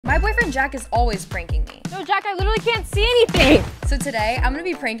My boyfriend Jack is always pranking me. No, Jack, I literally can't see anything. So today, I'm gonna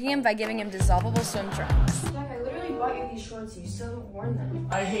be pranking him by giving him dissolvable swim trunks. Jack, I literally bought you these shorts. You still haven't worn them.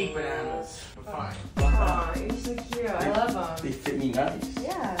 I hate bananas, but fine. Aw, you're so cute. I love them. They fit me nice.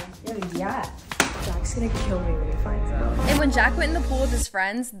 Yeah. Yeah. Jack's gonna kill me when he finds out. And when Jack went in the pool with his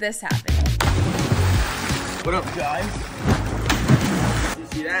friends, this happened. What up, guys? You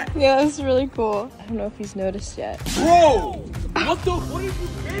see that? Yeah, that's really cool. I don't know if he's noticed yet. Bro! What the? What did you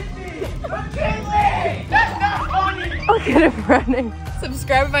give me? Kaylee! That's not funny! Look at him running.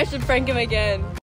 Subscribe if I should prank him again.